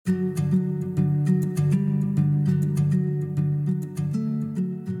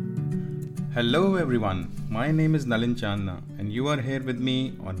Hello everyone, my name is Nalin Chandna and you are here with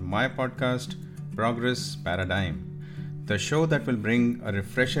me on my podcast Progress Paradigm, the show that will bring a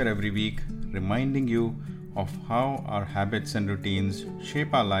refresher every week reminding you of how our habits and routines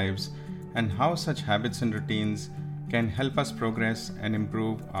shape our lives and how such habits and routines can help us progress and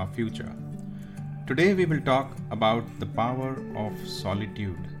improve our future. Today we will talk about the power of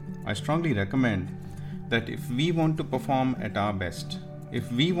solitude. I strongly recommend that if we want to perform at our best, if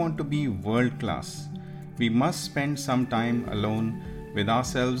we want to be world class, we must spend some time alone with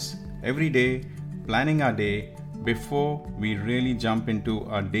ourselves every day, planning our day before we really jump into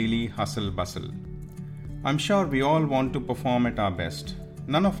our daily hustle bustle. I'm sure we all want to perform at our best.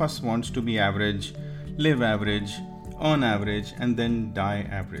 None of us wants to be average, live average, earn average, and then die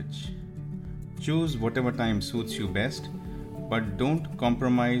average. Choose whatever time suits you best, but don't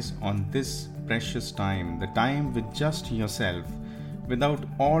compromise on this precious time, the time with just yourself, without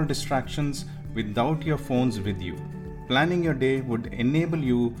all distractions, without your phones with you. Planning your day would enable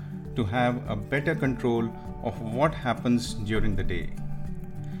you to have a better control of what happens during the day.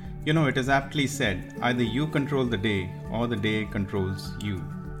 You know, it is aptly said, either you control the day or the day controls you.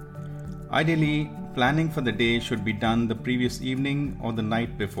 Ideally, planning for the day should be done the previous evening or the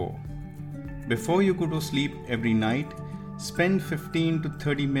night before. Before you go to sleep every night, spend 15 to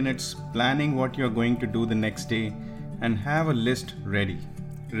 30 minutes planning what you are going to do the next day and have a list ready.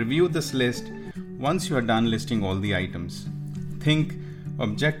 Review this list once you are done listing all the items. Think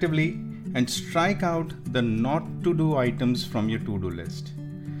objectively and strike out the not to do items from your to-do list.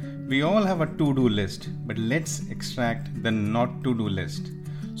 We all have a to-do list, but let's extract the not to do list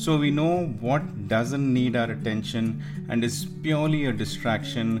so we know what doesn't need our attention and is purely a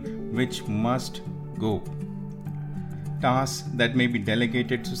distraction which must go. Tasks that may be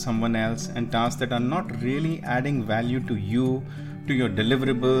delegated to someone else and tasks that are not really adding value to you, to your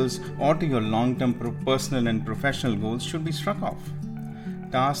deliverables, or to your long-term personal and professional goals should be struck off.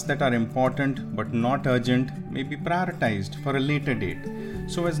 Tasks that are important but not urgent may be prioritized for a later date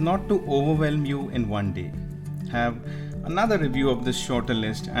so as not to overwhelm you in one day. Have another review of this shorter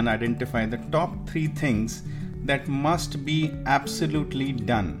list and identify the top 3 things that must be absolutely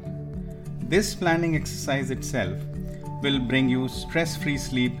done. This planning exercise itself will bring you stress-free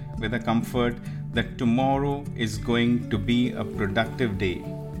sleep with a comfort that tomorrow is going to be a productive day.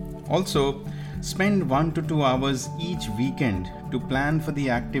 Also, spend 1 to 2 hours each weekend to plan for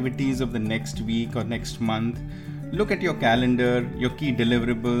the activities of the next week or next month. Look at your calendar, your key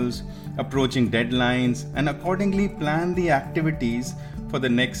deliverables, approaching deadlines, and accordingly plan the activities for the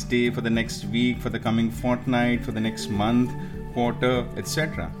next day, for the next week, for the coming fortnight, for the next month, quarter,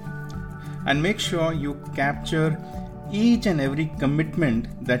 etc. And make sure you capture each and every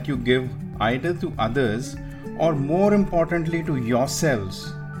commitment that you give either to others or more importantly to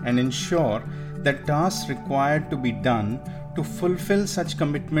yourselves, and ensure that tasks required to be done to fulfill such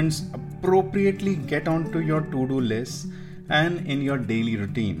commitments appropriately get onto your to-do list and in your daily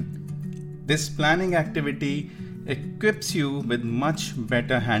routine. This planning activity equips you with much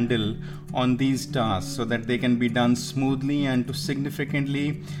better handle on these tasks so that they can be done smoothly and to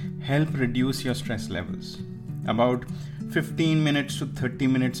significantly help reduce your stress levels. About 15 minutes to 30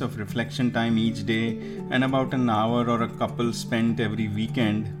 minutes of reflection time each day and about an hour or a couple spent every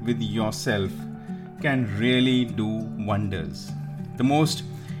weekend with yourself can really do wonders. The most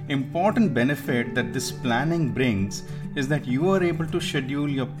important benefit that this planning brings is that you are able to schedule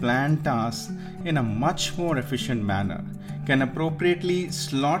your planned tasks in a much more efficient manner, can appropriately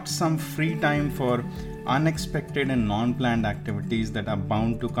slot some free time for unexpected and non-planned activities that are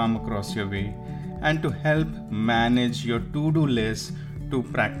bound to come across your way, and to help manage your to-do list to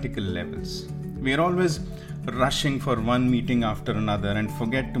practical levels. We are always rushing for one meeting after another and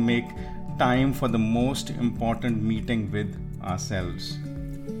forget to make time for the most important meeting with ourselves.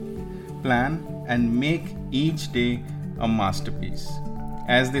 Plan and make each day a masterpiece.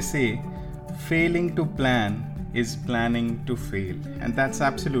 As they say, failing to plan is planning to fail, and that's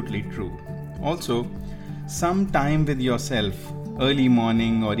absolutely true. Also, some time with yourself, early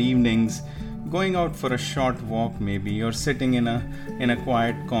morning or evenings, going out for a short walk maybe, or sitting in a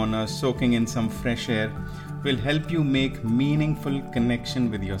quiet corner soaking in some fresh air will help you make meaningful connection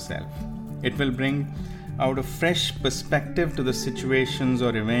with yourself. It will bring out a fresh perspective to the situations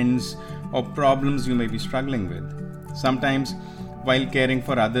or events or problems you may be struggling with. Sometimes while caring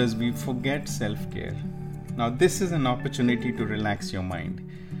for others we forget self-care. Now this is an opportunity to relax your mind,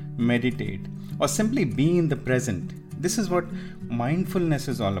 meditate, or simply be in the present. This is what mindfulness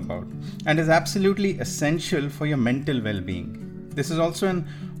is all about and is absolutely essential for your mental well-being. This is also an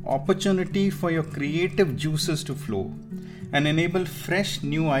opportunity for your creative juices to flow and enable fresh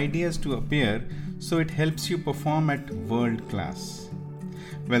new ideas to appear so it helps you perform at world class.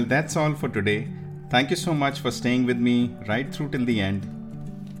 Well, that's all for today. Thank you so much for staying with me right through till the end.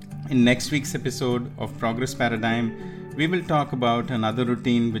 In next week's episode of Progress Paradigm, we will talk about another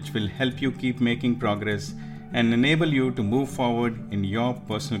routine which will help you keep making progress and enable you to move forward in your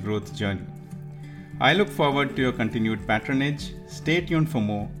personal growth journey. I look forward to your continued patronage. Stay tuned for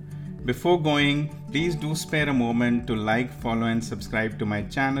more. Before going, please do spare a moment to like, follow and subscribe to my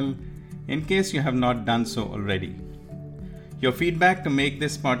channel in case you have not done so already. Your feedback to make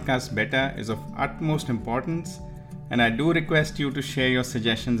this podcast better is of utmost importance, and I do request you to share your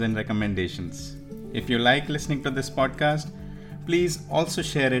suggestions and recommendations. If you like listening to this podcast, please also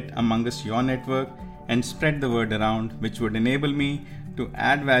share it amongst your network and spread the word around, which would enable me to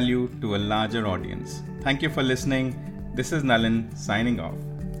add value to a larger audience. Thank you for listening. This is Nalin signing off.